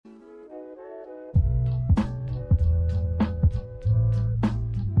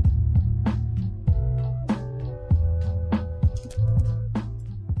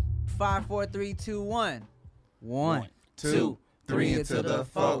5, 4, 3, 2, 1. 1, 2, 3 into the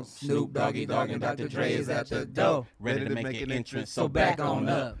four. Snoop Doggy Dogg and Dr. Dre is at the door. Ready to make an entrance, So back on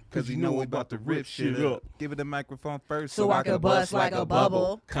up. Cause you know we about to rip shit up. Give it the microphone first So I can bust like a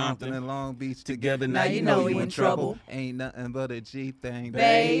bubble. Compton and Long Beach together, Now you know we in trouble. Ain't nothing but a G thing,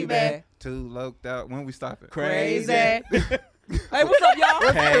 Baby. Too loped out. When we stopping? Crazy. Hey, what's up,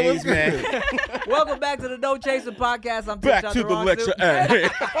 y'all? Hey, man. Welcome back to the No Chaser podcast. I'm Back to the lecture. Hey.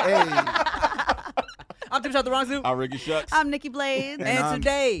 I'm Tim Shot the Wrong Suit. I'm Ricky Shucks. I'm Nikki Blades. And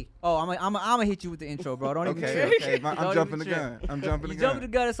today, I'm gonna hit you with the intro, bro. Don't even trip. Okay. I'm jumping the gun. I'm jumping the gun. Jumping the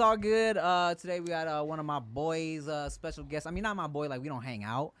gun. It's all good. Today we got one of my boys, special guest. I mean, not my boy, like we don't hang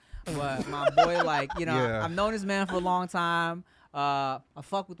out, but my boy, like Yeah. I've known this man for a long time. I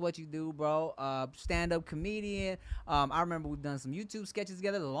fuck with what you do, bro. Stand-up comedian. I remember we've done some YouTube sketches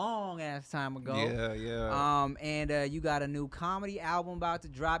together a long ass time ago. Yeah. And you got a new comedy album about to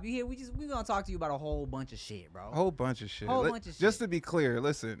drop. You here? We gonna talk to you about a whole bunch of shit, bro. A whole bunch of shit. Bunch of Just shit. to be clear,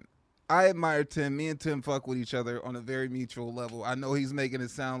 listen. I admire Tim. Me and Tim fuck with each other on a very mutual level. I know he's making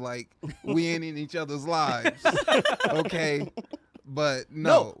it sound like we ain't in each other's lives. Okay. But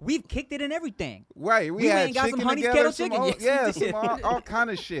no, we've kicked it and everything. Right, We had went and got some chicken Honey's together, Kettle chicken. some Yes, yeah, we some did. all kind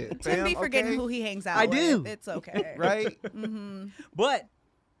of shit. Tim fam, be forgetting okay? who he hangs out I with. do. It's okay. Right? Mm-hmm. But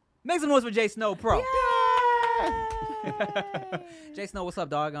make some noise for JSnow Pro. JSnow, what's up,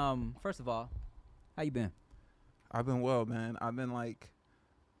 dog? First of all, how you been? I've been well, man. I've been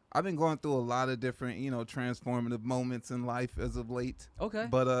going through a lot of different, transformative moments in life as of late. Okay.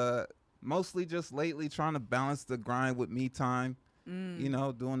 But mostly just lately trying to balance the grind with me time.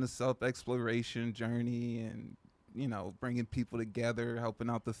 Doing the self-exploration journey and, bringing people together, helping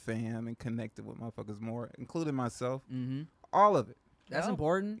out the fam and connecting with motherfuckers more, including myself. Mm-hmm. All of it. That's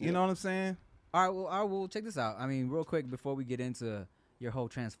important. You know what I'm saying? All right, well, check this out. I mean, real quick, before we get into your whole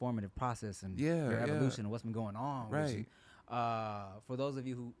transformative process and your evolution and what's been going on with you. For those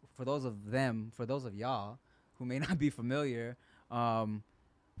of y'all who may not be familiar,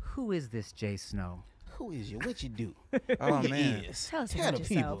 who is this JSnow? Who is you? What you do? Oh, man. Tell us Tell about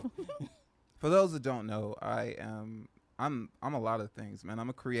the yourself. people. For those that don't know, I'm a lot of things, man. I'm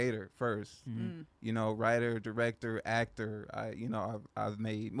a creator first. Mm-hmm. Writer, director, actor. I've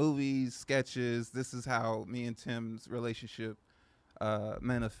made movies, sketches. This is how me and Tim's relationship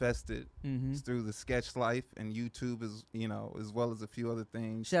manifested through the sketch life and YouTube, as well as a few other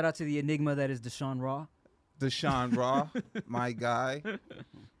things. Shout out to the enigma that is Deshaun Raw. Deshaun Raw, my guy.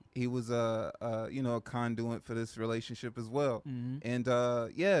 He was a conduit for this relationship as well. Mm-hmm. And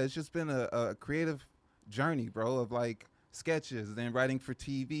it's just been a creative journey, bro, of like sketches, then writing for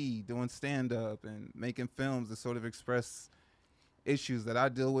TV, doing stand-up and making films to sort of express issues that I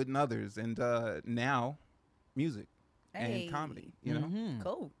deal with in others. And now music and comedy, Mm-hmm.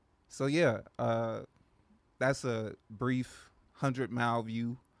 Cool. So that's a brief 100-mile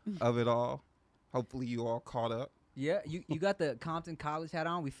view of it all. Hopefully you all caught up. Yeah, you got the Compton College hat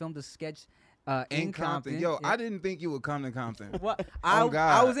on. We filmed a sketch In Compton. Yo, I didn't think you would come to Compton. What? Oh,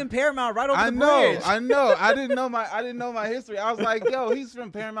 God. I was in Paramount right over the bridge. I know. I didn't know my history. I was like, yo, he's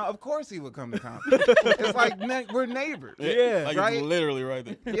from Paramount. Of course he would come to Compton. It's like we're neighbors. Yeah, like right? It's literally right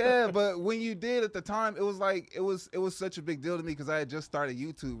there. Yeah, but when you did at the time, it was like it was such a big deal to me because I had just started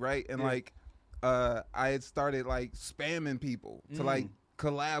YouTube, right? And I had started like spamming people to like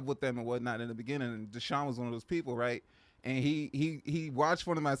collab with them and whatnot in the beginning. And Deshaun was one of those people, right? And he watched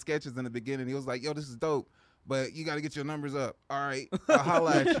one of my sketches in the beginning. He was like, yo, this is dope, but you got to get your numbers up. All right, I'll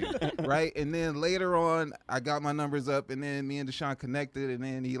holla at you, right? And then later on, I got my numbers up, and then me and Deshaun connected, and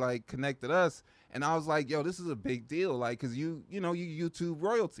then he like connected us. And I was like, yo, this is a big deal, like, because you YouTube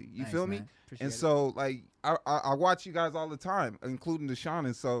royalty. You Nice, feel me? man. Appreciate And it. so like I watch you guys all the time, including Deshaun,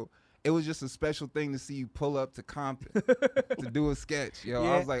 and so it was just a special thing to see you pull up to Compton to do a sketch. Yo,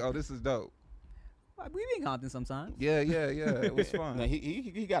 Yeah. I was like, oh, this is dope. We be in Compton sometimes. Yeah. It was fun. No,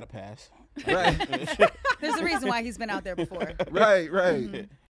 he got a pass. Right. There's a reason why he's been out there before. Right.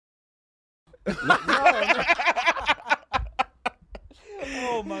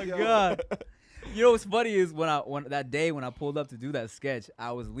 Oh my God. You know what's funny is when that day when I pulled up to do that sketch,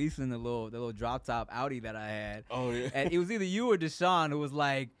 I was leasing the little drop top Audi that I had. Oh yeah. And it was either you or Deshaun who was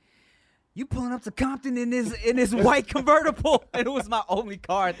like, "You pulling up to Compton in this white convertible?" And it was my only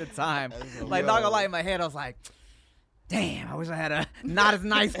car at the time. Like, not gonna lie, in my head, I was like, "Damn, I wish I had a not as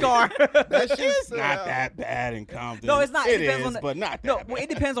nice car." That shit's Not that bad in Compton. No, it's not. It depends is, on the, but not that no. bad. Well, it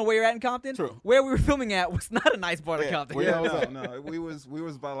depends on where you're at in Compton. True. Where we were filming at was not a nice part of Compton. Where y'all was at? No. We was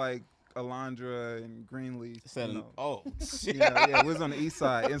by like Alondra and Greenleaf. Oh, You know, yeah, we was on the east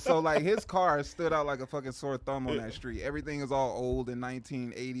side. And so, like, his car stood out like a fucking sore thumb on that street. Everything is all old in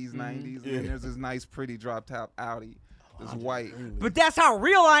 1980s, 90s. And then there's this nice, pretty drop-top Audi. It's white. But that's how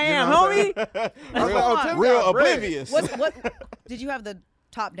real I am, know what I'm homie. I was like, oh, Tim real got bread. oblivious. What? Did you have the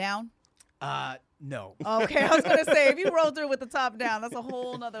top down? No. Okay, I was gonna say if you roll through with the top down, that's a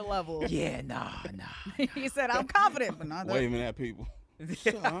whole nother level. Yeah, nah. He said, "I'm confident, but not that." Waving at people.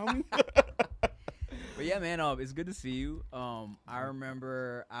 But yeah, man, it's good to see you. I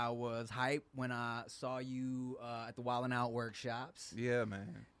remember I was hyped when I saw you at the WildnOut workshops. Yeah,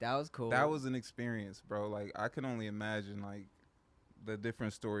 man. That was cool. That was an experience, bro. Like, I can only imagine, like, the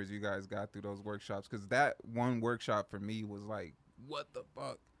different stories you guys got through those workshops. Because that one workshop for me was like, what the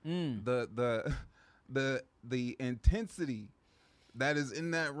fuck? The intensity that is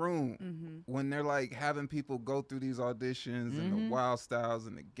in that room when they're like having people go through these auditions and the wild styles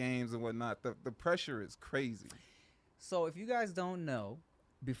and the games and whatnot. The pressure is crazy. So if you guys don't know,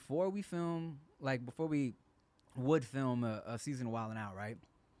 before we would film a season of WildnOut, right?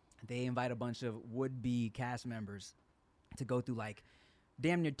 They invite a bunch of would-be cast members to go through like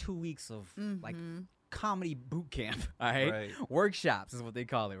damn near 2 weeks of like comedy boot camp, all right? Workshops is what they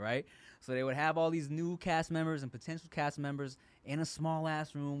call it, right? So they would have all these new cast members and potential cast members in a small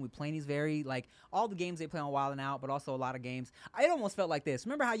ass room. We playing these very, like, all the games they play on WildnOut, but also a lot of games. It almost felt like this.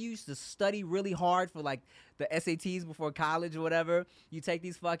 Remember how you used to study really hard for like the SATs before college or whatever? You take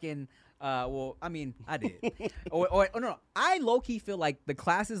these fucking well, I mean, I did. No. I low-key feel like the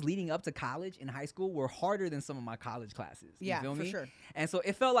classes leading up to college in high school were harder than some of my college classes. You feel me? Sure. And so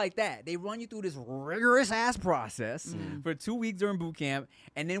it felt like that. They run you through this rigorous-ass process for 2 weeks during boot camp,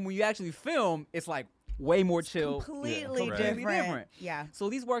 and then when you actually film, it's like way more chill. Completely Completely different. Yeah. So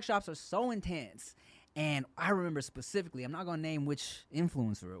these workshops are so intense. And I remember specifically, I'm not going to name which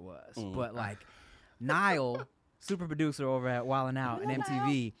influencer it was, but like Niall, super producer over at WildnOut and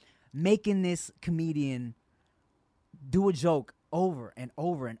MTV, making this comedian do a joke over and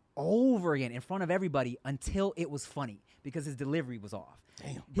over and over again in front of everybody until it was funny because his delivery was off.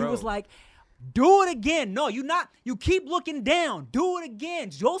 Damn, he was like, do it again. No, you keep looking down. Do it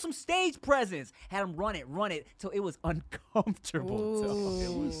again. Show some stage presence. Had him run it till it was uncomfortable.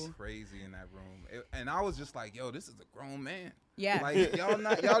 It was crazy in that room. And I was just like, yo, this is a grown man. Yeah. Like, y'all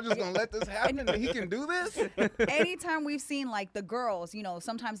just gonna let this happen and he can do this? Anytime we've seen like the girls, you know,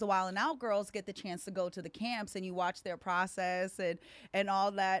 sometimes the WildnOut girls get the chance to go to the camps and you watch their process and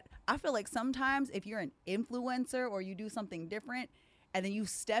all that. I feel like sometimes if you're an influencer or you do something different and then you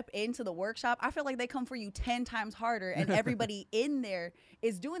step into the workshop, I feel like they come for you 10 times harder. And everybody in there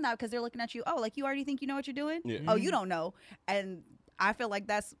is doing that because they're looking at you. Oh, like you already think you know what you're doing? Yeah. Oh, you don't know. And I feel like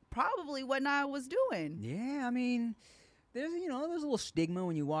that's probably what Nia was doing. Yeah, I mean, there's a little stigma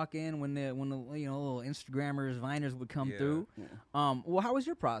when you walk in when the little Instagrammers, Viners would come through. Yeah. Well, how was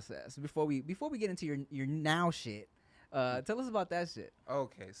your process before we get into your now shit? Tell us about that shit.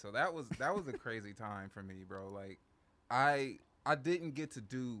 Okay, so that was a crazy time for me, bro. Like, I didn't get to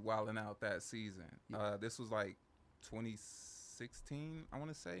do WildnOut that season. This was like 2016, I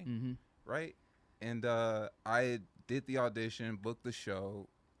want to say, right? And I did the audition, booked the show.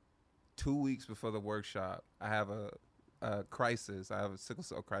 2 weeks before the workshop, I have a crisis. I have a sickle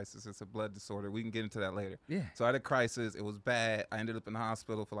cell crisis. It's a blood disorder. We can get into that later. Yeah. So I had a crisis. It was bad. I ended up in the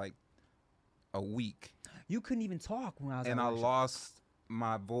hospital for like a week. You couldn't even talk when I was. And I lost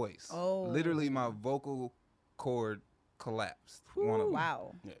my voice. Oh. Literally, my vocal cord collapsed.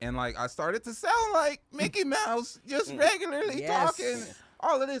 Wow. And like I started to sound like Mickey Mouse, just regularly talking,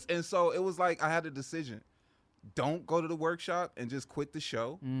 all of this. And so it was like I had a decision. Don't go to the workshop and just quit the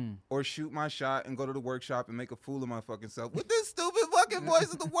show, or shoot my shot and go to the workshop and make a fool of my fucking self with this stupid fucking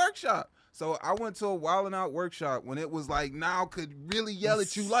voice at the workshop. So I went to a WildnOut workshop when it was like now could really yell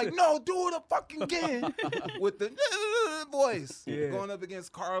at you like, no, do it a fucking again with the voice. Going up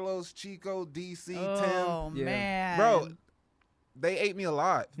against Carlos, Chico, DC, Tim. Oh, man. Bro, they ate me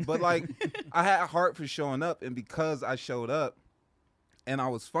alive. But like I had a heart for showing up, and because I showed up and I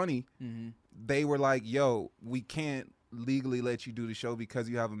was funny, they were like, yo, we can't legally let you do the show because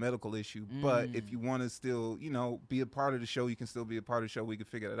you have a medical issue. But if you want to still, be a part of the show, you can still be a part of the show. We can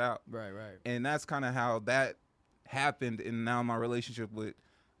figure it out. Right. And that's kind of how that happened. And now my relationship with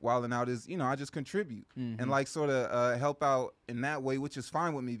WildnOut is, I just contribute and like sort of help out in that way, which is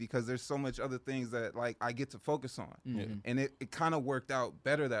fine with me because there's so much other things that like I get to focus on. And it kind of worked out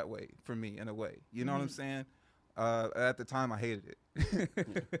better that way for me in a way. You know what I'm saying? At the time, I hated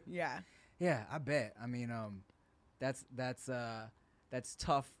it. Yeah, I bet. I mean, that's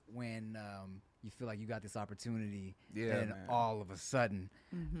tough when you feel like you got this opportunity, Yeah, and man. all of a sudden,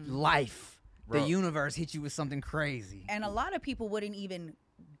 Mm-hmm. life, Bro. the universe hit you with something crazy. And a lot of people wouldn't even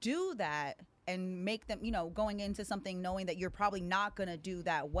do that and make them, going into something knowing that you're probably not going to do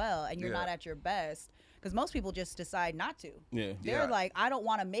that well and you're Yeah. not at your best. Because most people just decide not to. Yeah. They're Yeah. like, I don't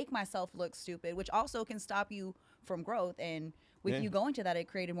want to make myself look stupid, which also can stop you from growth. And with Yeah. you going to that, it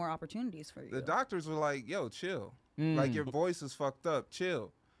created more opportunities for you. The doctors were like, "Yo, chill. Mm. Like your voice is fucked up.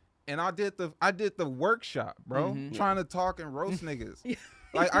 Chill." And I did the workshop, bro, trying to talk and roast niggas.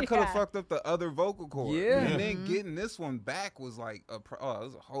 Like I could have Yeah. fucked up the other vocal cord. Yeah. And then getting this one back was like it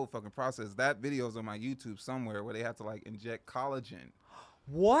was a whole fucking process. That video's on my YouTube somewhere where they had to like inject collagen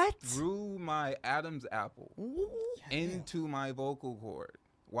What? through my Adam's apple into my vocal cord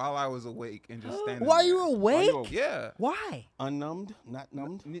while I was awake and just standing While there. you were awake? Yeah. Why? Unnumbed, not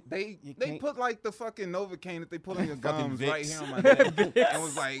numbed. They You they can't- put like the fucking Novocaine that they put on your Fucking gums right Vicks. here on my neck and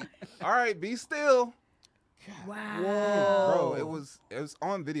was like, "All right, be still." Wow. Bro, it was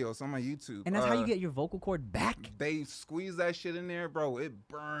on video. It's on my YouTube. And that's how you get your vocal cord back? They squeezed that shit in there, bro. It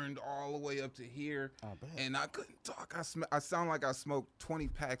burned all the way up to here, I bet. and I couldn't talk. I sound like I smoked 20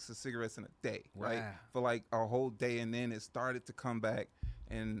 packs of cigarettes in a day, right? Wow. For like a whole day, and then it started to come back,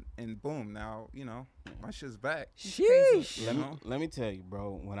 and boom, now my shit's back. Sheesh. Let me tell you,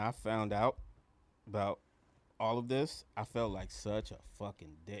 bro. When I found out about all of this, I felt like such a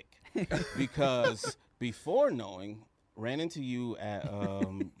fucking dick because before knowing, ran into you at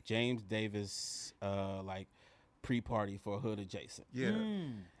James Davis like pre-party for Hood Adjacent, Yeah.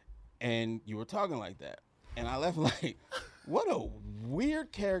 and you were talking like that, and I left like, what a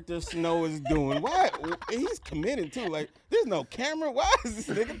weird character Snow is doing. Why he's committed too? Like, there's no camera. Why is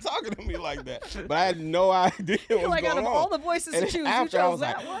this nigga talking to me like that? But I had no idea what was like, out going of on. all the voices And to choose, you after I chose was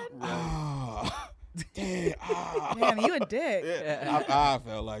that like, one? oh, damn. Ah. Damn, you a dick. Yeah, I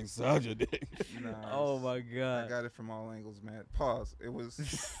felt like such a dick. Nah, Oh my I god. got it from all angles, man. Pause. It was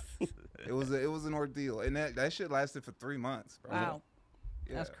it was an ordeal, and that shit lasted for 3 months, bro. Wow.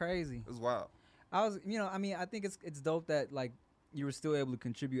 Yeah. That's crazy. It was wild. I was, I think it's dope that like you were still able to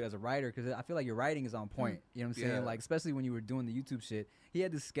contribute as a writer because I feel like your writing is on point. You know what I'm saying? Yeah. Like especially when you were doing the YouTube shit. He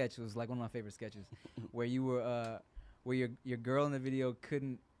had this sketch. It was like one of my favorite sketches where you were where your girl in the video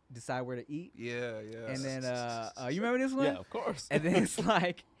couldn't decide where to eat, Yeah, yeah. and then you remember this one? Yeah, of course. And then it's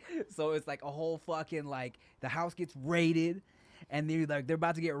like, so it's like a whole fucking like the house gets raided, and they're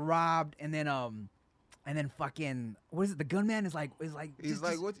about to get robbed, and then fucking what is it? The gunman is like He's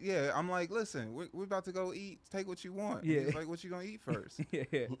like, what? Yeah, I'm like, listen, we're about to go eat. Take what you want. Yeah. He's like, what you gonna eat first? yeah.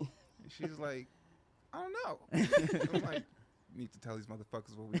 And she's like, I don't know. I'm like, you need to tell these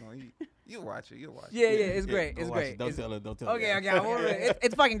motherfuckers what we gonna eat. You'll watch it. You'll watch Yeah, it. yeah, it's great. Go It's watch great. it. Don't It's- tell her. Don't tell her. Okay, okay. I won't really-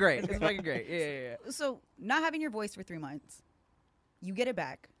 it's fucking great. It's fucking great. Yeah. So, not having your voice for 3 months, you get it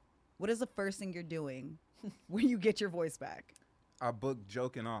back. What is the first thing you're doing when you get your voice back? I booked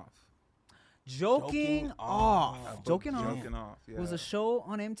Joking Off. Joking off. I booked Joking off. Joking Off. Yeah. It was a show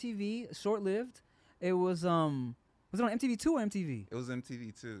on MTV, short-lived. It was it on MTV2 or MTV? It was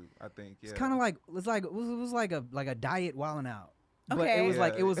MTV too, I think. Yeah. It's kind of like it was like a diet WildnOut. But it Okay. was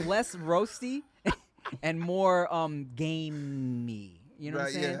like Yeah. it was less roasty and more gamey. You know what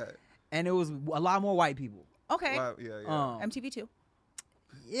I'm saying? Yeah. And it was a lot more white people. Okay. Wow, yeah. MTV2.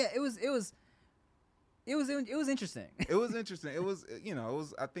 Yeah, it was interesting. It was interesting. It was, it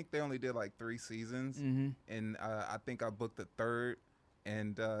was. I think they only did like 3 seasons, Mm-hmm. and I think I booked the 3rd,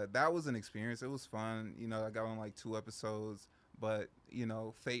 and that was an experience. It was fun. I got on like 2 episodes, but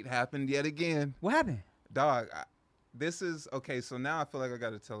fate happened yet again. What happened? Dog, this is okay. So now I feel like I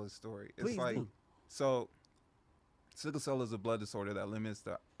got to tell a story. It's Please like, do. so sickle cell is a blood disorder that limits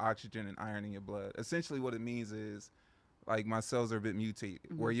the oxygen and iron in your blood. Essentially, what it means is, like, my cells are a bit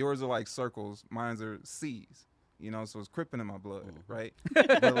mutated. Where yours are like circles, mine's are C's. So it's crippin' in my blood, right?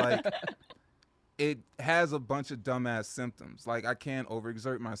 But like, it has a bunch of dumbass symptoms. Like, I can't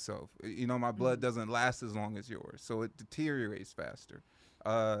overexert myself. My blood doesn't last as long as yours, so it deteriorates faster.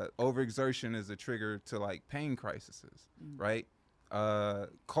 Overexertion is a trigger to like pain crises, right?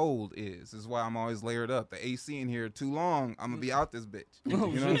 Cold is why I'm always layered up. The AC in here too long, I'm gonna be out this bitch. You know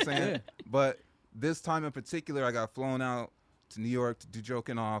what I'm saying? Yeah. But this time in particular, I got flown out to New York to do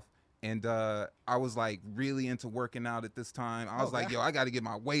Joking Off, and I was like really into working out at this time. I was like, yo, I got to get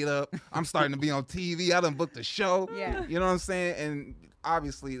my weight up. I'm starting to be on TV. I done booked a show. Yeah. You know what I'm saying? And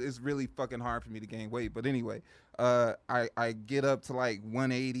obviously, it's really fucking hard for me to gain weight. But anyway, I get up to like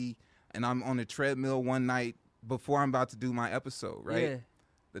 180, and I'm on the treadmill one night before I'm about to do my episode, right? Yeah.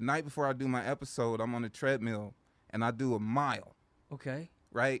 The night before I do my episode, I'm on the treadmill, and I do a mile, Okay.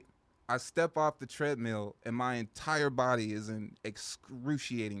 right? I step off the treadmill and my entire body is in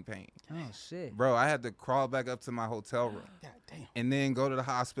excruciating pain. Oh shit. Bro, I had to crawl back up to my hotel room. God damn. And then go to the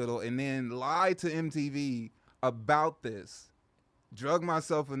hospital and then lie to MTV about this. Drug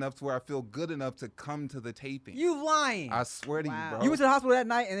myself enough to where I feel good enough to come to the taping. You lying. I swear to you, bro. You went to the hospital that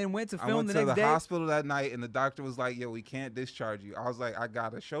night and then went to I film went the to next the day? hospital that night and the doctor was like, yo, we can't discharge you. I was like, I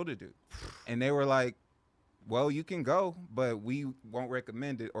got a show to do. And they were like, well, you can go, but we won't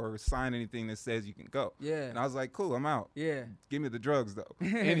recommend it or sign anything that says you can go. Yeah. And I was like, cool, I'm out. Yeah. Give me the drugs though.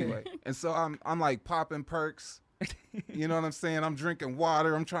 Anyway, and so I'm like popping perks. You know what I'm saying? I'm drinking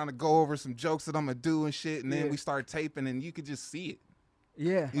water. I'm trying to go over some jokes that I'm gonna do and shit. And then we start taping, and you could just see it.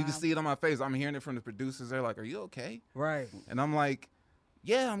 Yeah. You can see it on my face. I'm hearing it from the producers. They're like, "Are you okay?" Right. And I'm like,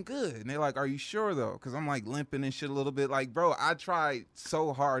 "Yeah, I'm good." And they're like, "Are you sure though?" Because I'm like limping and shit a little bit. Like, bro, I tried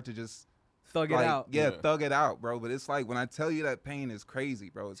so hard to just Thug it like, out. Yeah, thug it out, bro. But it's like when I tell you that pain is crazy,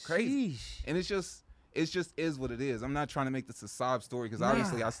 bro. It's crazy. Sheesh. And it's just is what it is. I'm not trying to make this a sob story because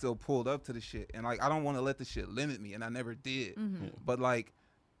obviously I still pulled up to the shit. And like I don't want to let the shit limit me, and I never did. But like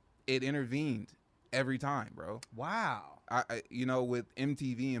it intervened every time, bro. Wow. I you know, with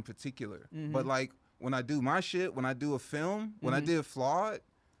MTV in particular. But like when I do my shit, when I do a film, when I did Flawed,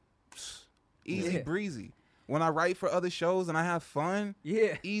 easy breezy. When I write for other shows and I have fun,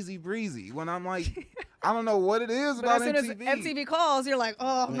 easy breezy. When I'm like, I don't know what it is But about as soon MTV. as MTV calls, you're like,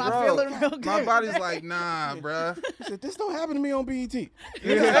 oh, I'm not Bro, feeling real good. my body's like, nah, bruh. He said, this don't happen to me on BET.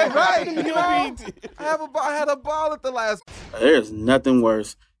 Yeah, right. You know, I had a ball at the last. There's nothing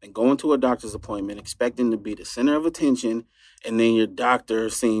worse than going to a doctor's appointment expecting to be the center of attention, and then your doctor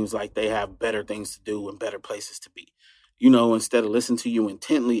seems like they have better things to do and better places to be. You know, instead of listening to you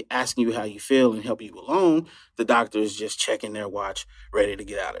intently, asking you how you feel and help you along, the doctor is just checking their watch, ready to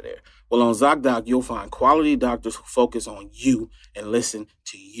get out of there. Well, on ZocDoc, you'll find quality doctors who focus on you and listen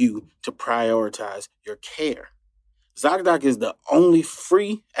to you to prioritize your care. ZocDoc is the only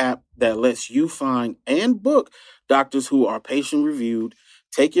free app that lets you find and book doctors who are patient-reviewed,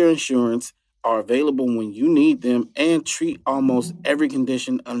 take your insurance, are available when you need them, and treat almost every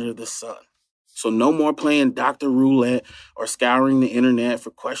condition under the sun. So no more playing Dr. Roulette or scouring the internet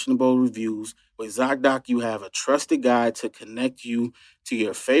for questionable reviews. With ZocDoc, you have a trusted guide to connect you to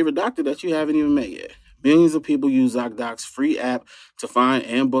your favorite doctor that you haven't even met yet. Millions of people use ZocDoc's free app to find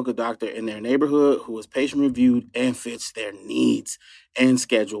and book a doctor in their neighborhood who is patient-reviewed and fits their needs and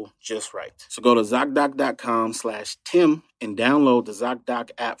schedule just right. So go to ZocDoc.com/Tim and download the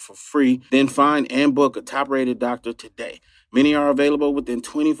ZocDoc app for free. Then find and book a top-rated doctor today. Many are available within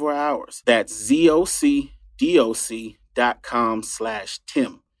 24 hours. That's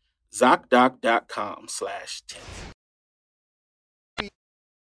ZocDoc.com/Tim. ZocDoc.com/Tim.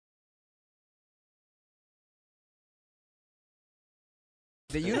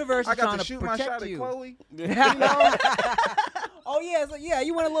 The universe I is got trying to to shoot my shot protect at you. Chloe. Oh yeah, so, yeah.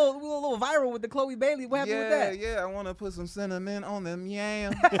 You went a little viral with the Chloe Bailey. What happened with that? Yeah, I want to put some cinnamon on them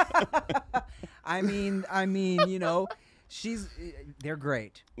yams. I mean, you know, they're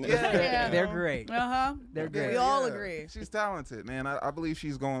great. Yeah. They're great. They're great. We all agree. She's talented, man. I believe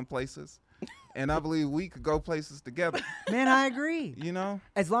she's going places. And I believe we could go places together. Man, I agree. You know?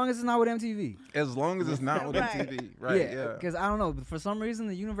 As long as it's not with MTV. As long as it's not with MTV. Right, yeah. Because I don't know, but for some reason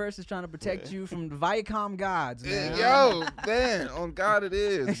the universe is trying to protect you from the Viacom gods, man. Yo, man, on God it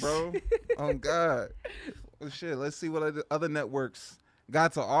is, bro. On God. Well, shit, let's see what other networks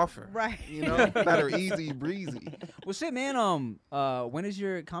got to offer. Right. You know, that are easy breezy. Well, shit, man. When is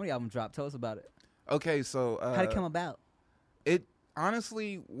your comedy album drop? Tell us about it. Okay, so How'd it come about? It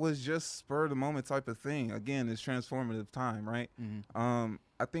honestly was just spur of the moment type of thing. Again, it's transformative time, right?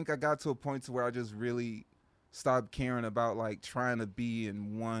 I think I got to a point to where I just really stopped caring about like trying to be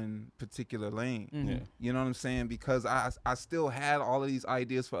in one particular lane. You know what I'm saying? Because I still had all of these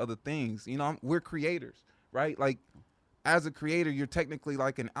ideas for other things. You know, we're creators, right? Like as a creator, you're technically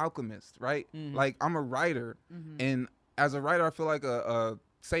like an alchemist, right? Like I'm a writer, and as a writer, I feel like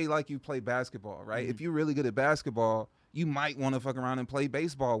say like you play basketball, right? If you're really good at basketball, you might want to fuck around and play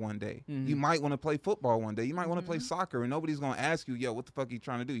baseball one day. You might want to play football one day. You might want to play soccer, and nobody's going to ask you, yo, what the fuck are you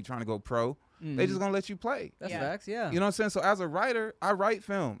trying to do? You trying to go pro? They just going to let you play. That's facts, yeah. You know what I'm saying? So as a writer, I write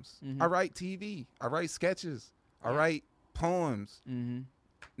films. I write TV. I write sketches. I write poems.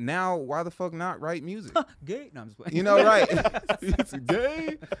 Now, why the fuck not write music? Gay? No, I'm just playing. You know, right? It's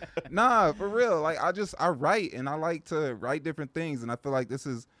gay? Nah, for real. Like, I write, and I like to write different things, and I feel like this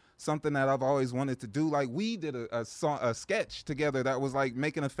is something that I've always wanted to do. Like we did a sketch together that was like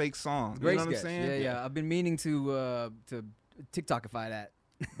making a fake song. Great you know sketch. What I'm saying? Yeah. I've been meaning to TikTokify that.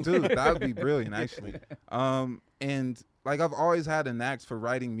 Dude, that would be brilliant, actually. And like I've always had a knack for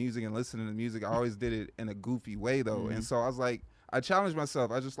writing music and listening to music. I always did it in a goofy way though. And so I was like, I challenged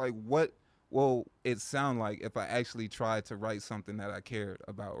myself. I was just like, what will it sound like if I actually tried to write something that I cared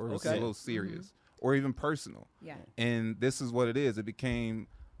about or was a little serious or even personal? Yeah. And this is what it is. It became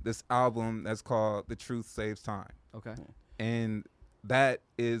this album that's called The Truth Saves Time. Okay. And that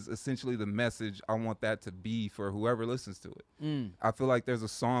is essentially the message I want that to be for whoever listens to it. I feel like there's a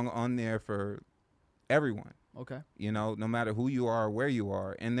song on there for everyone. Okay. You know, no matter who you are or where you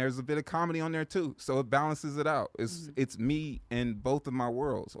are. And there's a bit of comedy on there too. So it balances it out. It's me in both of my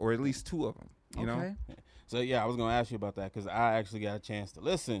worlds, or at least two of them, you know? So yeah, I was gonna ask you about that because I actually got a chance to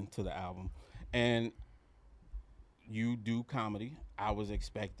listen to the album, and you do comedy. I was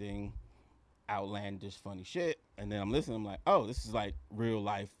expecting outlandish, funny shit, and then I'm listening. I'm like, oh, this is like real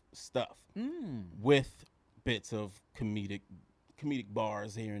life stuff with bits of comedic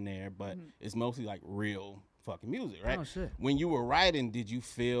bars here and there, but it's mostly like real fucking music, right? Oh, shit. When you were writing, did you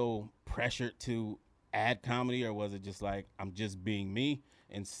feel pressured to add comedy, or was it just like, I'm just being me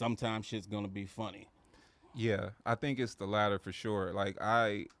and sometimes shit's gonna be funny? Yeah, I think it's the latter for sure. Like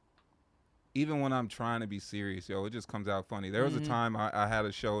even when I'm trying to be serious, it just comes out funny. There was a time I had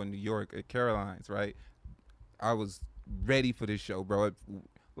a show in New York at Caroline's, right? I was ready for this show, bro.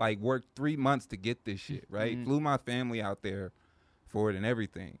 Like worked 3 months to get this shit, right? Flew my family out there for it and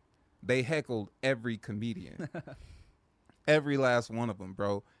everything. They heckled every comedian. Every last one of them,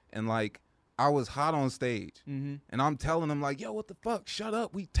 bro. And like, I was hot on stage. And I'm telling them like, yo, what the fuck? Shut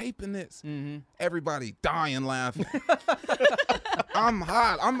up. We taping this. Everybody dying laughing. I'm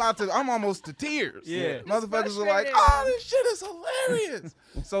hot. I'm almost to tears. Yeah. Motherfuckers are like, oh, this shit is hilarious.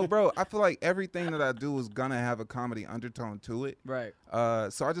 So, bro, I feel like everything that I do is gonna have a comedy undertone to it. Right.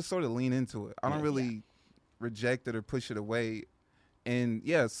 So I just sort of lean into it. I don't really reject it or push it away. And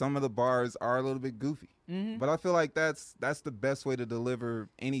yeah, some of the bars are a little bit goofy, but I feel like that's the best way to deliver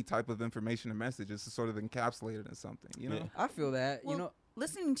any type of information or message, is to sort of encapsulate it in something, you know? I feel that. Well, You know,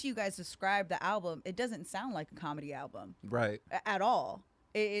 listening to you guys describe the album, it doesn't sound like a comedy album Right. at all.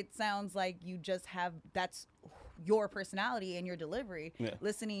 It sounds like you just have, that's your personality and your delivery.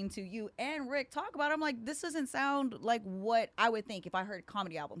 Listening to you and Rick talk about it, I'm like, this doesn't sound like what I would think if I heard a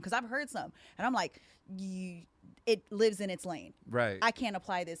comedy album, because I've heard some and I'm like, it lives in its lane. Right. I can't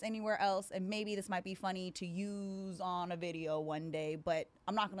apply this anywhere else, and maybe this might be funny to use on a video one day, but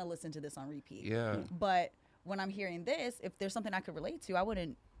I'm not going to listen to this on repeat. Yeah. But when I'm hearing this, if there's something I could relate to, I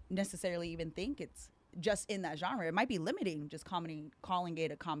wouldn't necessarily even think it's just in that genre. It might be limiting just comedy, calling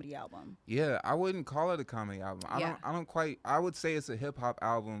it a comedy album. Yeah, I wouldn't call it a comedy album. I would say it's a hip hop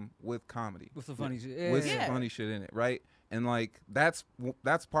album with comedy. with some funny shit. With some funny shit in it, right? And like that's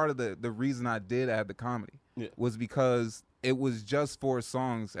part of the reason I did add the comedy was because it was just 4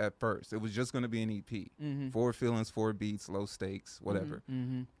 songs at first. It was just going to be an EP, 4 feelings, 4 beats, low stakes, whatever.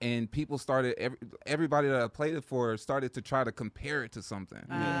 And people started, everybody that I played it for started to try to compare it to something.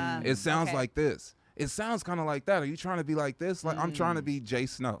 It sounds like this. It sounds kind of like that. Are you trying to be like this? Like I'm trying to be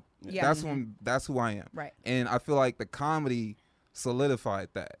JSnow. Yeah. That's who I am. Right. And I feel like the comedy solidified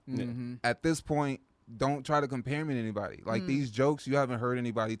that. At this point, don't try to compare me to anybody. Like these jokes, you haven't heard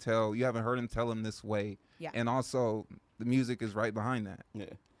anybody tell. You haven't heard him tell them this way. Yeah. And also, the music is right behind that. Yeah.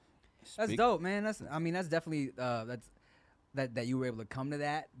 That's dope, man. That's definitely that you were able to come to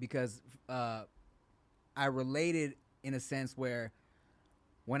that, because I related in a sense where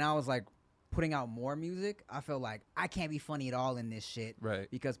when I was like putting out more music, I felt like I can't be funny at all in this shit, Right.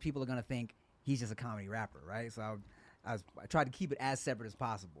 because people are gonna think he's just a comedy rapper, right? So I tried to keep it as separate as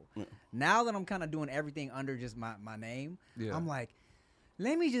possible. Now that I'm kind of doing everything under just my name, I'm like,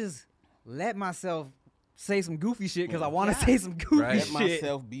 let me just let myself say some goofy shit because I want to say some goofy Right. shit. Let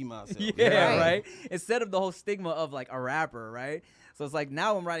myself be myself. Yeah, right. Instead of the whole stigma of like a rapper, right? So it's like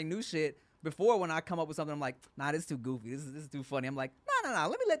now I'm writing new shit. Before, when I come up with something, I'm like, nah, this is too goofy. This is too funny. I'm like, no.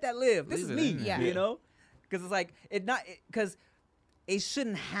 Let me let that live. This is Leave it me. in there. You know, because it's like because it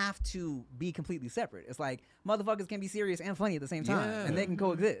shouldn't have to be completely separate. It's like motherfuckers can be serious and funny at the same time, Yeah. and they can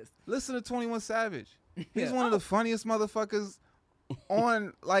coexist. Listen to 21 Savage. He's Yeah. one of the funniest motherfuckers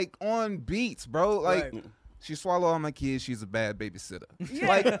on beats, bro. Like, Right. she swallowed all my kids. She's a bad babysitter. Yeah.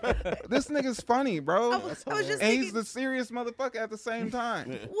 Like, this nigga's funny, bro. I was just And thinking, he's the serious motherfucker at the same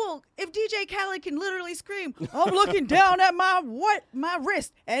time. well, if DJ Khaled can literally scream, I'm looking down at my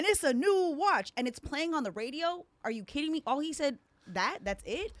wrist, and it's a new watch, and it's playing on the radio. Are you kidding me? All he said, that's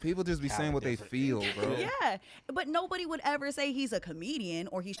it? People just be saying what they feel, bro. Yeah. But nobody would ever say he's a comedian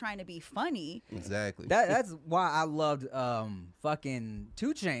or he's trying to be funny. Exactly. That's why I loved fucking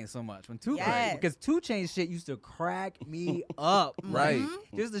 2 Chainz so much when Yes. because 2 Chainz shit used to crack me up. Right.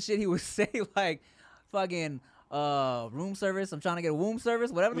 Just the shit he would say, like fucking, room service. I'm trying to get a womb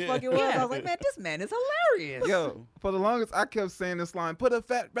service, whatever the fuck it was. Yeah. I was like, man, this man is hilarious. Yo, for the longest, I kept saying this line, put a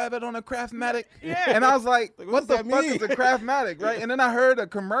fat rabbit on a Craftmatic. Yeah. And I was like, Like, what the what's fuck that is a mean? Craftmatic, right? And then I heard a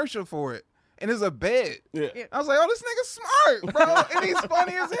commercial for it, and it's a bed. Yeah. I was like, oh, this nigga's smart, bro. And he's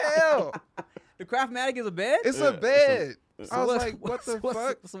funny as hell. The Craftmatic is a bed. It's Yeah, a bed. it's I was like, what the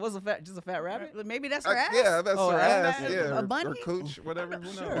fuck? So what's a fat? Just a fat rabbit? Maybe that's her ass. Yeah, that's Oh, her that's ass. that- Yeah, a or bunny? cooch, whatever.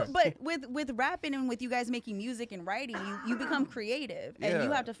 Who knows? But with rapping and with you guys making music and writing, you become creative and you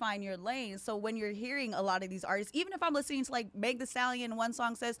Yeah. have to find your lane. So when you're hearing a lot of these artists, even if I'm listening to like Meg Thee Stallion, one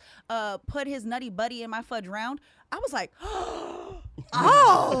song says, "Put his nutty buddy in my fudge round," I was like,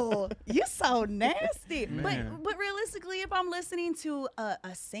 "Oh, you so nasty." Man. But realistically, if I'm listening to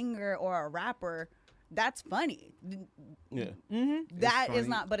a singer or a rapper, that's funny. Yeah. That is funny.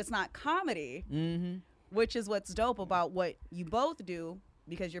 not, but it's not comedy. Mm-hmm. Which is what's dope about what you both do,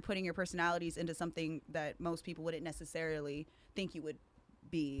 because you're putting your personalities into something that most people wouldn't necessarily think you would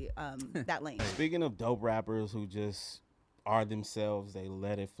be that lane. Speaking of dope rappers who just are themselves, they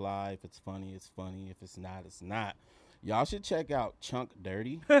let it fly. If it's funny, it's funny. If it's not, it's not. Y'all should check out Chunk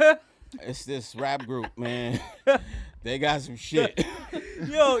Dirty. It's this rap group, man. They got some shit.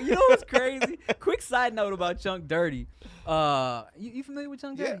 Yo, you know what's crazy? Quick side note about Chunk Dirty. You familiar with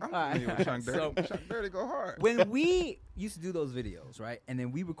Chunk Dirty? Yeah, I'm All right, familiar with all Chunk right. Dirty. Chunk Dirty go hard. When we used to do those videos, right, and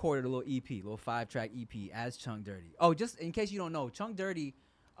then we recorded a little EP, little 5-track EP as Chunk Dirty. Oh, just in case you don't know, Chunk Dirty,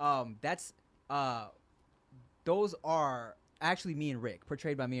 those are actually me and Rick,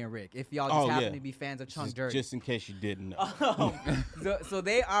 portrayed by me and Rick. If y'all just happen to be fans of Chunk Dirty. Just in case you didn't know. So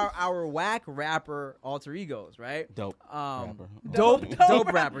they are our whack rapper alter egos, right? Dope rapper.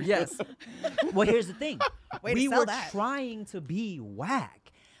 Dope rapper, yes. Well, here's the thing. Way to We sell were that. trying to be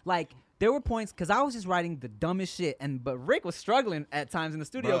whack. Like, there were points, because I was just writing the dumbest shit, but Rick was struggling at times in the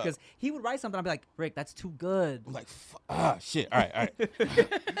studio, Bruh. because he would write something, I'd be like, Rick, that's too good. I'm like, shit. All right.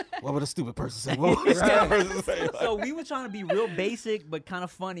 What would a stupid person say? What would a stupid person say? So we were trying to be real basic, but kind of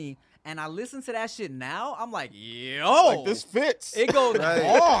funny, and I listen to that shit now, I'm like, yo. Like, this fits. It goes Right.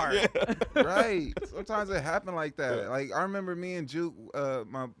 hard. Right. Sometimes it happened like that. Like, I remember me and Juke,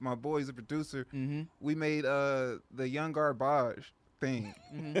 my boy's a producer, we made the Young Garbage thing.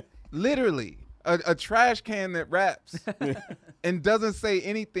 Literally. A trash can that raps and doesn't say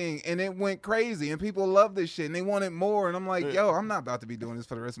anything, and it went crazy, and people love this shit, and they wanted more, and I'm like, yo, I'm not about to be doing this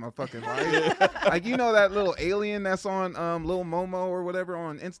for the rest of my fucking life. Like, you know that little alien that's on Lil Momo or whatever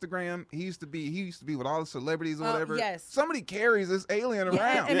on Instagram? He used to be with all the celebrities or whatever. Yes. Somebody carries this alien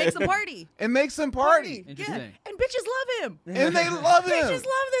around. and makes a party. and makes him party. Interesting. Yeah. And bitches love him. And they love him. Bitches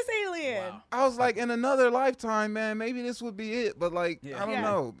love this alien. Wow. I was like, in another lifetime, man, maybe this would be it. But like, Yeah. I don't Yeah.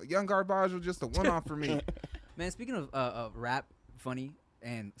 know. Young Garbage was just a one-off for me. Man, speaking of rap, funny,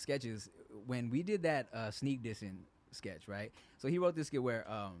 and sketches, when we did that sneak dissing sketch, right? So he wrote this skit where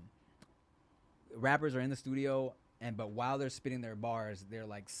rappers are in the studio, but while they're spitting their bars, they're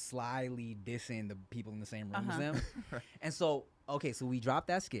like slyly dissing the people in the same room as them. And so, so we dropped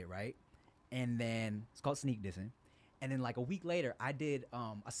that skit, right? And then it's called sneak dissing. And then like a week later, I did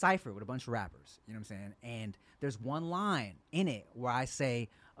a cipher with a bunch of rappers. You know what I'm saying? And there's one line in it where I say,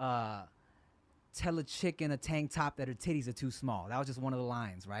 tell a chick in a tank top that her titties are too small. That was just one of the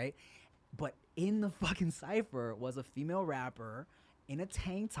lines, right? But in the fucking cipher was a female rapper in a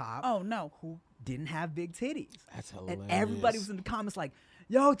tank top. Oh, no. Who didn't have big titties. That's hilarious. And everybody was in the comments like,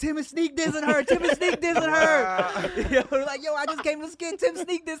 yo, Tim is sneak dissing her. Tim is sneak dissing her. Yo, like, yo, I just came to the skit. Tim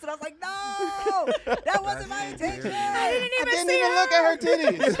sneak dissing. I was like, no, that wasn't my intention. I didn't I even didn't see even her. look at her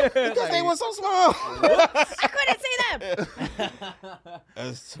titties because they were so small. I couldn't see them.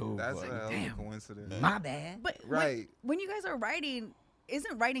 That's too That's a funny. hell of a Damn. coincidence. My bad. But Right. when you guys are writing,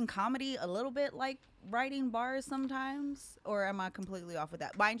 isn't writing comedy a little bit like writing bars sometimes? Or am I completely off with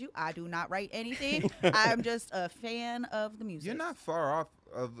that? Mind you, I do not write anything. I'm just a fan of the music. You're not far off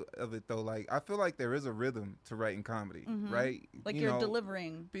of it though. Like, I feel like there is a rhythm to writing comedy, right? Like You you're know,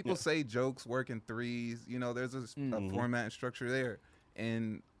 delivering. People say jokes work in threes. You know, there's a format and structure there,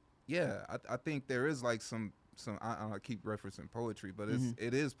 and yeah, I think there is like some. I keep referencing poetry, but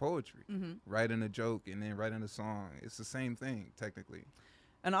it is poetry. Writing a joke and then writing a song, it's the same thing technically.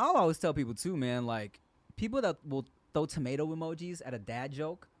 And I'll always tell people too, man, like people that will throw tomato emojis at a dad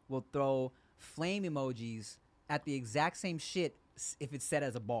joke will throw flame emojis at the exact same shit if it's set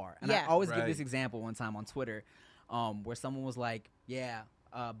as a bar. And Yeah. I always give Right. this example one time on Twitter where someone was like, yeah,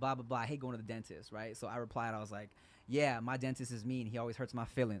 blah, blah, blah, I hate going to the dentist, right? So I replied, I was like, yeah, my dentist is mean. He always hurts my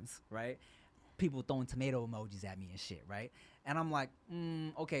feelings, right? People throwing tomato emojis at me and shit, right? And I'm like,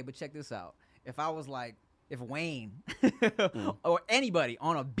 okay, but check this out. If I was like, if Wayne or anybody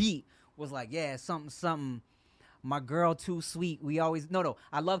on a beat was like, yeah, something, my girl too sweet. We always no.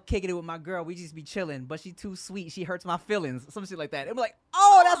 I love kicking it with my girl. We just be chilling, but she too sweet. She hurts my feelings. Some shit like that. I'm like,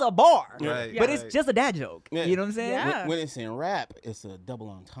 oh, that's a bar. Right, But right. it's just a dad joke. Yeah. You know what I'm saying? Yeah. When it's in rap, it's a double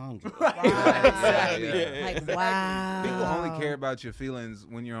entendre. Yeah. Like, wow. People only care about your feelings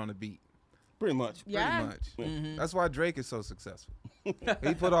when you're on a beat. Pretty much. Yeah. Pretty much. That's why Drake is so successful.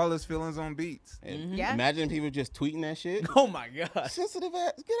 He put all his feelings on beats. And Yeah. Imagine people just tweeting that shit. Oh my god. Sensitive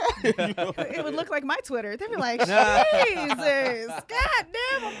ass, get out of here. It would look like my Twitter. They'd be like, Jesus,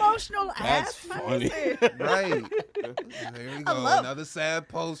 goddamn emotional That's ass. funny. person." Right. There you go. love- Another sad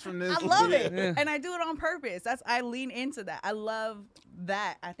post from this. I love it. Yeah. And I do it on purpose. I lean into that. I love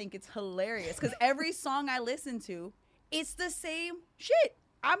that. I think it's hilarious because every song I listen to, it's the same shit.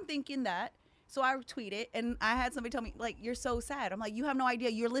 I'm thinking that. So I tweet it, and I had somebody tell me, like, you're so sad. I'm like, you have no idea.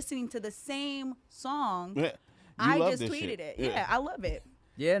 You're listening to the same song. Yeah. You I love just this tweeted shit. it. Yeah, I love it.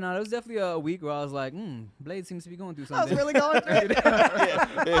 Yeah, no, there was definitely a week where I was like, Blade seems to be going through I was something. really going through it.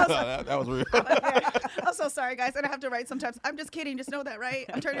 That was real. I'm so sorry, guys. And I have to write sometimes. I'm just kidding. Just know that, right?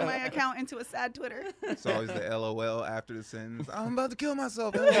 I'm turning my account into a sad Twitter. It's always the LOL after the sentence. I'm about to kill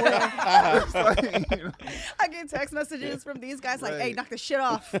myself. LOL. It's like, you know. I get text messages from these guys like, hey, Right. knock this shit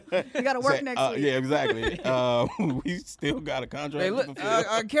off. You got to work Say, next week. Yeah, exactly. We still got a contract. Hey, to look, fulfill.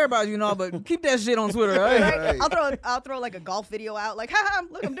 I care about you and all, but keep that shit on Twitter, all right? Right? Right. I'll throw like a golf video out, like, haha,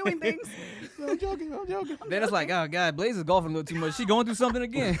 look, I'm doing things. I'm joking. Then it's like, oh god, Blaze is golfing a little too much. She going through something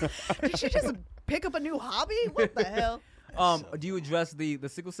again. Did she just pick up a new hobby? What the hell? Do you address the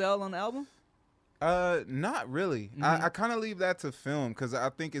sickle cell on the album? Not really. I kind of leave that to film because I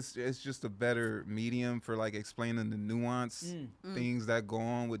think it's just a better medium for like explaining the nuance things that go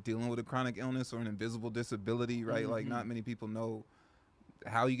on with dealing with a chronic illness or an invisible disability, right? Like not many people know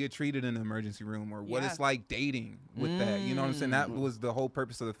how you get treated in an emergency room or what Yeah. it's like dating with that. You know what I'm saying? That was the whole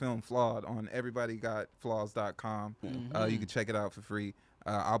purpose of the film, Flawed, on everybodygotflaws.com. You can check it out for free.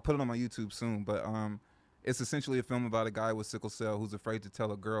 I'll put it on my YouTube soon, but it's essentially a film about a guy with sickle cell who's afraid to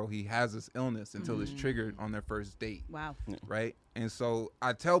tell a girl he has this illness until it's triggered on their first date. Wow. Right? And so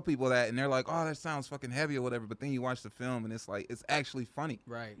I tell people that and they're like, oh, that sounds fucking heavy or whatever. But then you watch the film and it's like, it's actually funny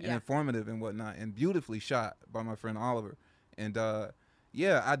Right. and Yeah. informative and whatnot and beautifully shot by my friend Oliver. And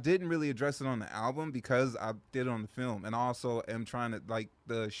yeah, I didn't really address it on the album because I did it on the film. And I also am trying to, like,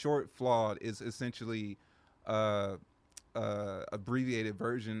 the short Flawed is essentially abbreviated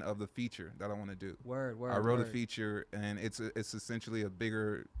version of the feature that I want to do. Word. I wrote a feature, and it's essentially a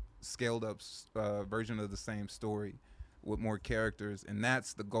bigger, scaled up version of the same story with more characters, and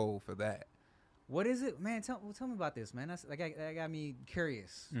that's the goal for that. What is it, man? Tell me about this, man. That got me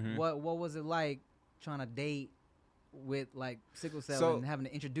curious. Mhm. What was it like trying to date with like sickle cell So- and having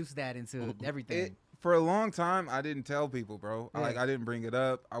to introduce that into everything? For a long time, I didn't tell people, bro. Yeah. I didn't bring it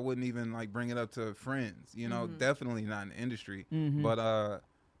up. I wouldn't even like bring it up to friends. You know, definitely not in the industry. Mhm. But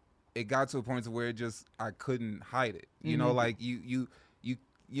it got to a point to where it just I couldn't hide it. You know, like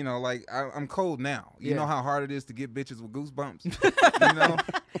you know, like I'm cold now. You Yeah. know how hard it is to get bitches with goosebumps. You know,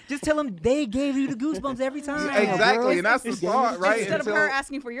 Just tell them they gave you the goosebumps every time. exactly, girl. and that's the thought, right? Instead Until- of her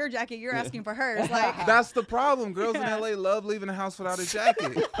asking for your jacket, you're asking for hers. Like, That's the problem. Girls in LA love leaving the house without a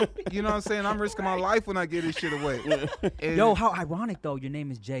jacket. You know what I'm saying? I'm risking my life when I get this shit away. And Yo, how ironic though. Your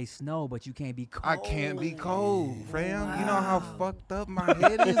name is JSnow, but you can't be cold. I can't be cold, fam. You know how fucked up my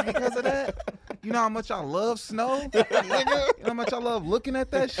head is because of that? You know how much I love snow? Nigga? You know how much I love looking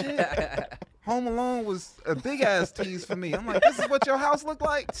at that shit? Home Alone was a big ass tease for me. I'm like, this is what your house looked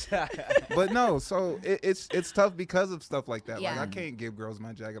like? But no, so it's tough because of stuff like that. Like Yeah. I can't give girls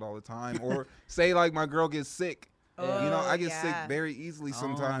my jacket all the time, or say like my girl gets sick. You know, I get sick yeah. very easily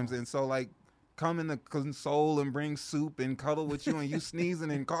sometimes, and so like coming to console and bring soup and cuddle with you, and you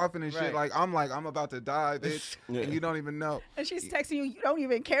sneezing and coughing and shit. Right. Like I'm about to die, bitch, and you don't even know. and she's texting you, you don't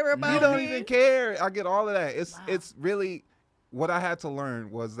even care about You don't me. even care. I get all of that. It's really what I had to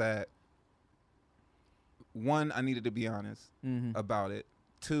learn was that. One, I needed to be honest about it.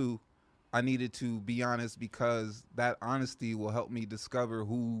 Two, I needed to be honest because that honesty will help me discover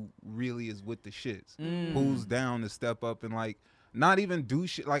who really is with the shits, who's down to step up and like not even do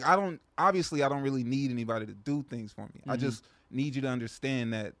shit. Like I don't really need anybody to do things for me. I just need you to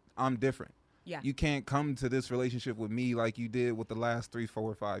understand that I'm different. Yeah. You can't come to this relationship with me like you did with the last 3, 4,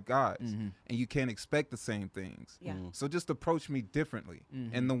 or 5 guys, and you can't expect the same things. Yeah. So just approach me differently.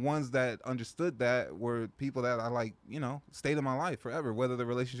 And the ones that understood that were people that I like, you know, stayed in my life forever, whether the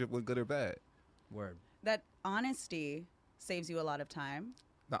relationship was good or bad. Word. That honesty saves you a lot of time.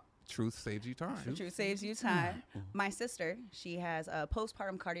 Nah, truth saves you time. The truth saves you time. My sister, she has a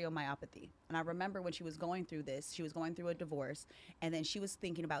postpartum cardiomyopathy. And I remember when she was going through this, she was going through a divorce, and then she was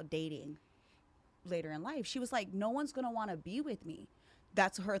thinking about dating. later in life. She was like, no one's going to want to be with me.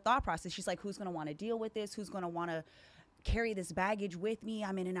 That's her thought process. She's like, who's going to want to deal with this? Who's going to want to carry this baggage with me?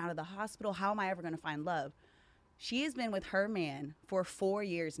 I'm in and out of the hospital. How am I ever going to find love? She has been with her man for 4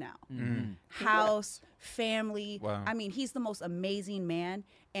 years now. House, family. Wow. I mean, he's the most amazing man,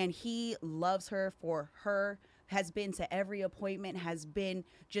 and he loves her for her, has been to every appointment, has been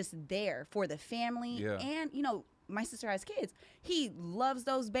just there for the family. Yeah. And, you know, my sister has kids. He loves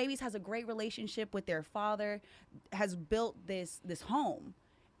those babies, has a great relationship with their father, has built this home.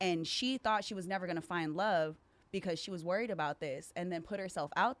 And she thought she was never going to find love because she was worried about this, and then put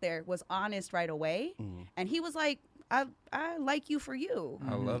herself out there, was honest right away. And he was like, I like you for you.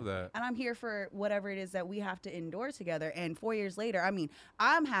 I love that. And I'm here for whatever it is that we have to endure together. And 4 years later, I mean,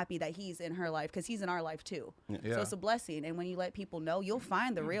 I'm happy that he's in her life because he's in our life too. Yeah. So it's a blessing. And when you let people know, you'll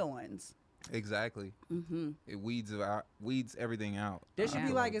find the real ones. Exactly. It weeds everything out. There should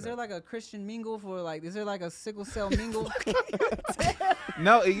be like, is there like a Christian mingle for like, is there like a sickle cell mingle?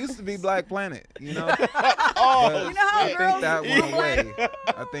 No, it used to be Black Planet, you know? Oh, You know how I think girls that do went it? away.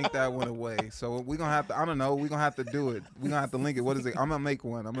 I think that went away. So we're going to have to, I don't know, we're going to have to do it. We're going to have to link it. What is it? I'm going to make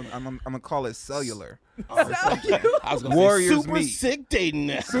one. I'm going to call it cellular. I was gonna Warriors say super meet. sick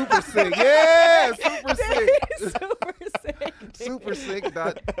dating. Super sick. Yeah, super sick. Super sick. Super sick.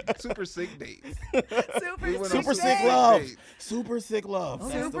 Super sick dates. We went on Super sick sick dates. love. Super sick love.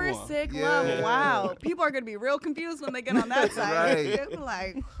 That's the Super one. sick Yeah. love. Wow. People are going to be real confused when they get on that side. Right. They'll be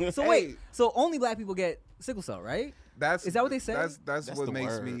like, So wait, so only black people get sickle cell, right? Is that what they say? That's That's what the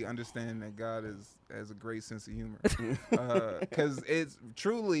makes word. me understand that God has a great sense of humor. Because it's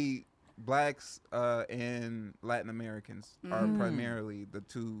truly blacks and Latin Americans are primarily the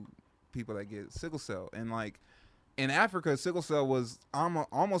two people that get sickle cell. And like in Africa, sickle cell was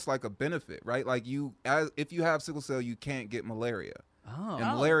almost like a benefit, right? Like if you have sickle cell, you can't get malaria. Oh.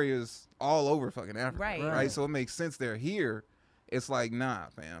 And malaria is all over fucking Africa, Right. right? So it makes sense they're here. It's like, nah,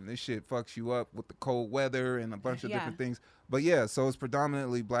 fam, this shit fucks you up with the cold weather and a bunch of different things. But yeah, so it's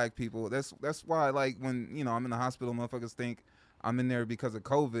predominantly black people. That's why, like, when, you know, I'm in the hospital, motherfuckers think I'm in there because of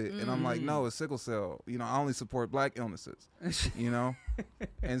COVID. And I'm like, no, it's sickle cell. You know, I only support black illnesses, you know?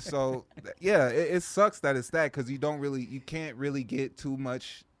 And so, yeah, it sucks that it's that because you can't really get too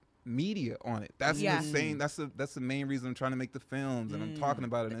much media on it. That's the same. That's the main reason I'm trying to make the films and I'm talking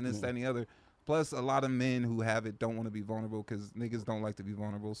about it and this, that, and the other. Plus, a lot of men who have it don't want to be vulnerable because niggas don't like to be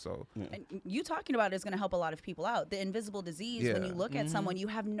vulnerable. So, and you talking about it is going to help a lot of people out. The invisible disease, when you look at someone, you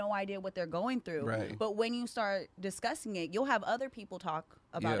have no idea what they're going through. Right. But when you start discussing it, you'll have other people talk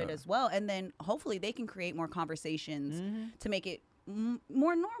about it as well. And then hopefully they can create more conversations to make it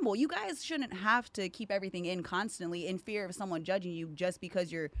more normal. You guys shouldn't have to keep everything in constantly in fear of someone judging you just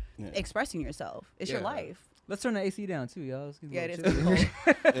because you're expressing yourself. It's your life. Let's turn the AC down too, y'all. Yeah, it is pretty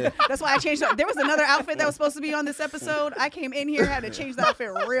cold. That's why I changed it. There was another outfit that was supposed to be on this episode. I came in here, had to change the outfit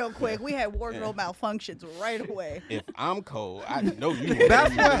real quick. We had wardrobe malfunctions right away. If I'm cold, I know you.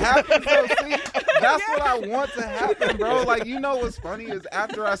 that's what happens, though. See, that's what I want to happen, bro. Like, you know what's funny is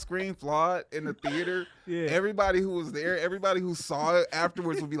after I screamed Flawed in the theater, everybody who was there, everybody who saw it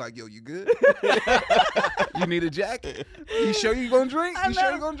afterwards would be like, yo, you good? You need a jacket? You sure you gonna drink? You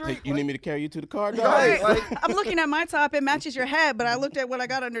sure you gonna drink? You need me to carry you to the car, dog? Right, like, I'm looking at my top. It matches your head, but I looked at what I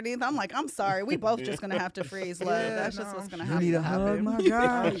got underneath. I'm like, I'm sorry. We both just going to have to freeze love. That's just what's going to happen. You need a hug, my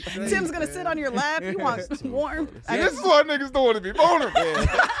guy. Tim's going to sit on your lap. You want warm. this is why niggas don't want to be vulnerable.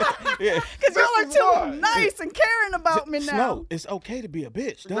 Because y'all are too nice and caring about me now. Snow, it's okay to be a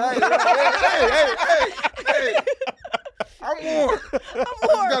bitch, dog. Right. Hey. I'm warm. I just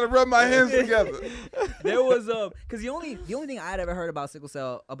gotta rub my hands together. There was because the only thing I had ever heard about sickle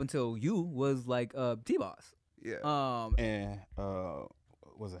cell up until you was like T-Boss. Yeah. And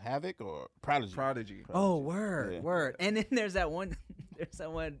was it Havoc or Prodigy? Prodigy. Oh, word. And then there's that one.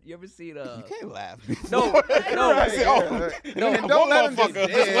 You ever seen You can't laugh. No. Right. Oh, no, And don't let him just motherfucker.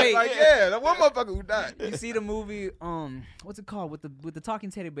 dead. Wait. Like, that one motherfucker who died. You see the movie what's it called with the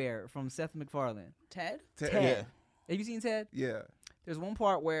talking teddy bear from Seth MacFarlane? Ted? Yeah. Have you seen Ted? Yeah. There's one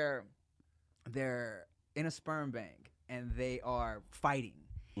part where they're in a sperm bank and they are fighting.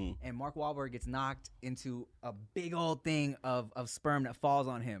 And Mark Wahlberg gets knocked into a big old thing of sperm that falls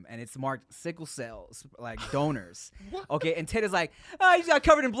on him, and it's marked sickle cells, like donors. Okay, and Ted is like, oh, you got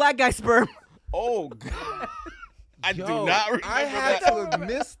covered in black guy sperm. Oh, God. I do Yo, not remember I had that. to have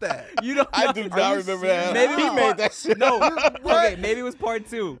missed that. You don't I know? do Are not you remember that. Maybe he we made part- that shit. No, okay, maybe it was part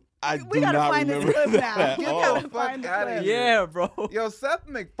 2. I We do gotta not find this remember clip that now. at You all. gotta Fuck find the outta clip. here. Yeah, bro. Yo, Seth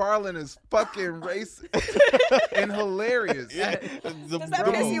MacFarlane is fucking racist and hilarious. Yeah, Does that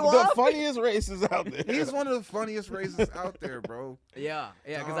piss you the off? funniest racist out there. He's one of the funniest racists out there, bro. Yeah,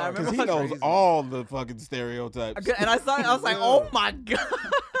 because Oh, I remember. Because he That's knows crazy. all the fucking stereotypes. And I saw it. I was like, Yeah. oh my god.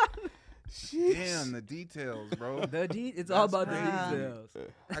 Damn, the details, bro. It's all about the That's details.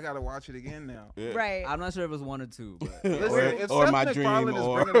 I gotta watch it again now. Yeah. Right. I'm not sure if it was 1 or 2, but Listen, if or Seth my MacFarlane dream, is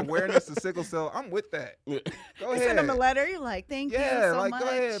or bringing awareness to sickle cell, I'm with that. Go You ahead. send him a letter. You're like, thank you Yeah, so like much. go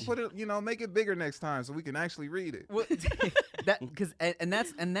ahead, put it. Make it bigger next time so we can actually read it. Well,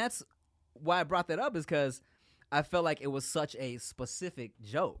 that's why I brought that up is because I felt like it was such a specific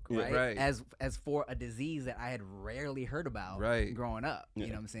joke, Yeah. right? Right. As for a disease that I had rarely heard about Right. growing up. You Yeah.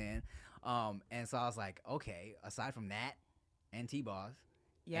 know what I'm saying? And so I was like, okay, aside from that and T-Boss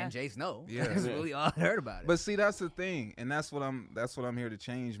Yeah. and JSnow, Yeah. that's really all I heard about it. But see, that's the thing, and that's what I'm here to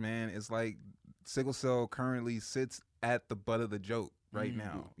change, man. It's like sickle cell currently sits at the butt of the joke right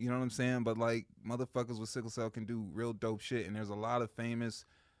now. You know what I'm saying? But like motherfuckers with sickle cell can do real dope shit, and there's a lot of famous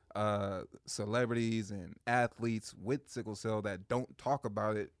celebrities and athletes with sickle cell that don't talk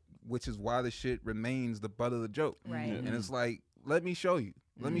about it, which is why the shit remains the butt of the joke. Right. Yeah. And it's like, let me show you.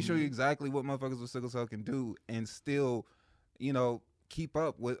 Let me show you exactly what motherfuckers with sickle cell can do and still, keep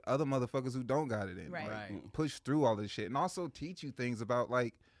up with other motherfuckers who don't got it in. Right. Like, Right. push through all this shit and also teach you things about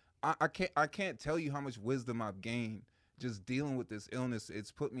like I can't tell you how much wisdom I've gained just dealing with this illness.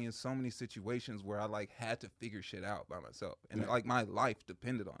 It's put me in so many situations where I like had to figure shit out by myself, and like my life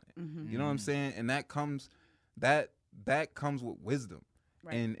depended on it. Mm-hmm. You know what I'm saying? And that comes with wisdom.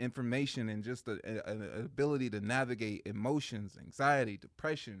 Right. And information and just an ability to navigate emotions, anxiety,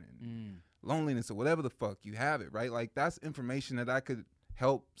 depression, and loneliness, or whatever the fuck you have it, right? Like that's information that I could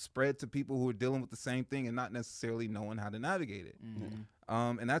help spread to people who are dealing with the same thing and not necessarily knowing how to navigate it.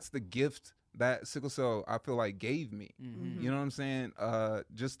 And that's the gift that sickle cell, I feel like, gave me. You know what I'm saying?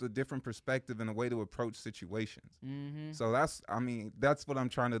 Just a different perspective and a way to approach situations. So that's what I'm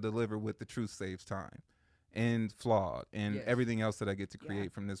trying to deliver with The Truth Saves Time and Flawed and Yes. everything else that I get to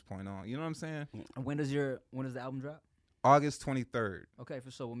create from this point on. You know what I'm saying? And when does the album drop? August 23rd. Okay,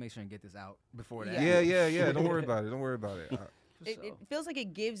 for sure. We'll make sure and get this out before that. Yeah. Don't worry about it. For It sure. feels like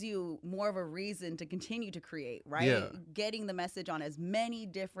it gives you more of a reason to continue to create, right? Yeah. Getting the message on as many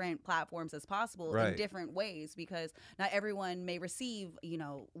different platforms as possible in Right. different ways, because not everyone may receive,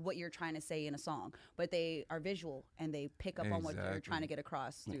 what you're trying to say in a song, but they are visual and they pick up on what you're Exactly. trying to get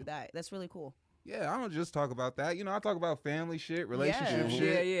across through that. That's really cool. Yeah, I don't just talk about that. I talk about family shit, relationship Yeah.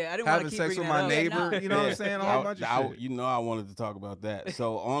 shit. Yeah. I didn't want Having to keep sex with bringing my that up. neighbor. no. You know what I'm saying? A whole bunch of shit. I wanted to talk about that.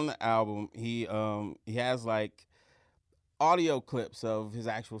 So on the album, he has like audio clips of his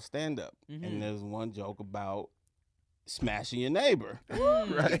actual stand up, and there's one joke about smashing your neighbor.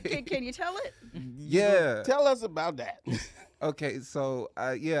 Right. Can you tell it? Yeah. Tell us about that. Okay, so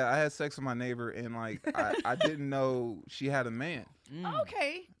I had sex with my neighbor, and like I didn't know she had a man,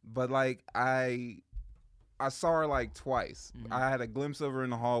 Okay. but like I saw her like twice. I had a glimpse of her in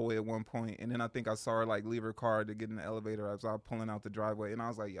the hallway at one point, and then I think I saw her like leave her car to get in the elevator as I was pulling out the driveway, and I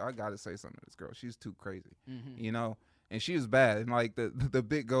was like, yo, I gotta say something to this girl. She's too crazy, And she was bad, and like the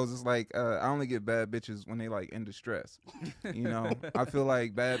bit goes, it's like I only get bad bitches when they like in distress. I feel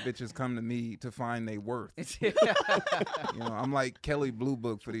like bad bitches come to me to find their worth. I'm like Kelly Blue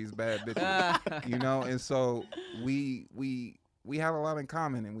Book for these bad bitches. And so we had a lot in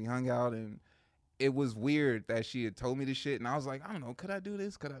common, and we hung out, and it was weird that she had told me this shit, and I was like, I don't know, could I do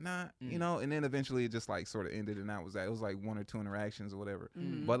this? Could I not? And then eventually it just like sort of ended, and that was that. It was like 1 or 2 interactions or whatever.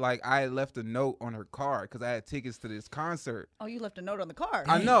 But like I had left a note on her car because I had tickets to this concert. Oh, you left a note on the car.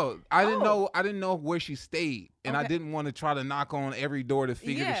 I know. I didn't know where she stayed, and I Okay. didn't want to try to knock on every door to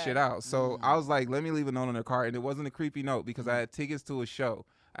figure this Yeah. shit out. So I was like, let me leave a note on her car, and it wasn't a creepy note because I had tickets to a show.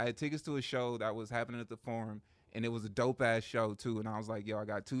 I had tickets to a show that was happening at the Forum, and it was a dope ass show too. And I was like, yo, I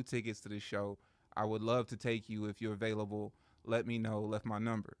got 2 tickets to this show. I would love to take you if you're available. Let me know. Left my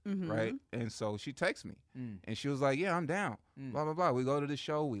number, right? And so she texts me, and she was like, yeah, I'm down. Blah, blah, blah. We go to the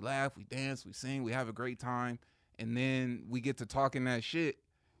show. We laugh. We dance. We sing. We have a great time. And then we get to talking that shit,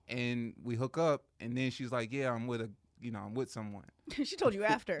 and we hook up. And then she's like, yeah, I'm with someone. She told you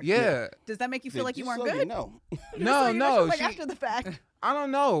after. Yeah. Does that make you feel like you weren't So good? know. No. Like She, after the fact. I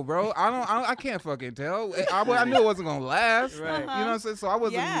don't know, bro. I can't fucking tell. I knew it wasn't gonna last. Right. You know what I'm saying? So I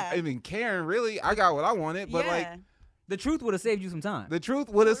wasn't Yeah. even caring really. I got what I wanted, but like The truth would have saved you some time. the truth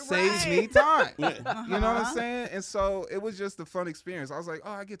would have saved me Right. time. You know what Uh-huh. I'm saying? And so it was just a fun experience. I was like,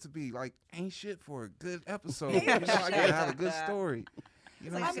 oh, I get to be like ain't shit for a good episode. I get to have a good story. You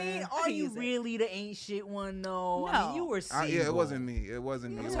know what I I'm saying? mean, I are can you use it. really the ain't shit one though? I No. mean, you were single. Yeah, it wasn't me. It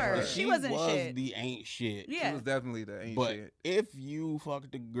wasn't me. It was It her. her. She wasn't was shit. the ain't shit. She Yeah. was definitely the ain't But shit. if you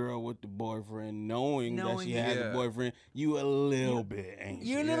fucked the girl with the boyfriend, knowing that Knowing she that- has Yeah. a boyfriend, you a little bit ain't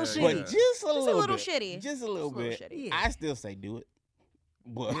You're a shit. little Yeah, shitty. But just a little little bit. shitty. Just a little Just a little bit. shitty. Yeah. I still say do it.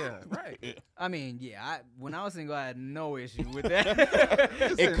 But Yeah, right. I mean, yeah. When I was single, I had no issue with that.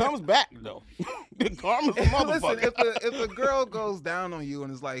 it comes back though. The karma's a Listen, motherfucker. if a girl goes down on you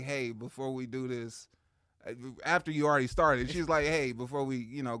and is like, "Hey, before we do this," after you already started, she's like, "Hey, before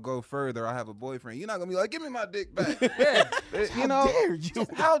we, go further, I have a boyfriend." You're not gonna be like, "Give me my dick back." You know, dare you?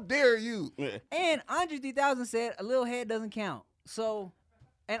 just how dare you? And Andre 3000 said a little head doesn't count. So,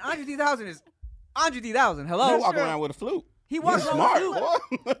 and Andre 3000 is Andre 3000. Hello. You walk around with a flute. He You're walks around smart. with a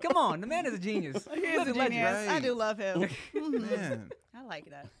flute. boy. Come on, the man is a genius. He is a Living legend. genius. I Right. do love him. Man, I like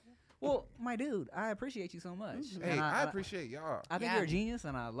that. Well, my dude, I appreciate you so much. hey, And I appreciate y'all. I think Yeah. you're a genius,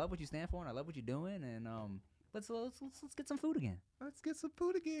 and I love what you stand for, and I love what you're doing. And let's get some food again. Let's get some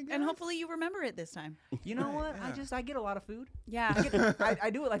food again, guys. And hopefully you remember it this time. You know what? Yeah. I get a lot of food. Yeah. I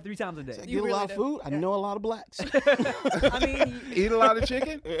do it like 3 times a day. I You get a really lot do. of food. I know a lot of blacks. I mean, Eat a lot of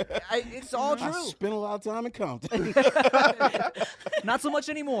chicken. it's all I true. spend a lot of time in Compton. Not so much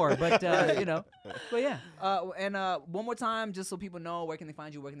anymore, but But yeah. And one more time, just so people know, where can they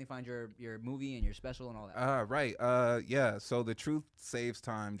find you? Where can they find your movie and your special and all that? Right. Yeah. So The Truth Saves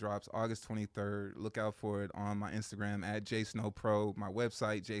Time drops August 23rd. Look out for it on my Instagram at JSnowPro, my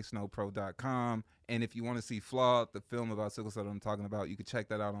website, jsnowpro.com. And if you want to see Flawed, the film about sickle cell that I'm talking about, you can check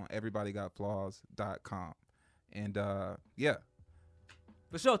that out on everybodygotflaws.com. And yeah.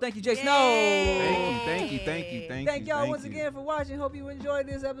 For sure. Thank you, JSnow. Thank you. Thank y'all once again for watching. Hope you enjoyed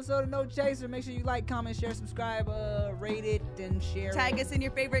this episode of No Chaser. Make sure you like, comment, share, subscribe, rate it, and share Tag it. us in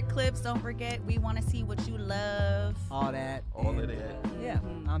your favorite clips. Don't forget, we want to see what you love. All that. All of And, that. Yeah.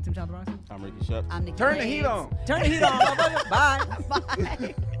 I'm Tim Chantarangsu. I'm Ricky Shucks. I'm Nikki Turn the Blades. heat on. Turn the heat on, motherfucker. Bye.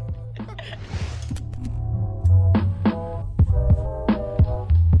 Bye.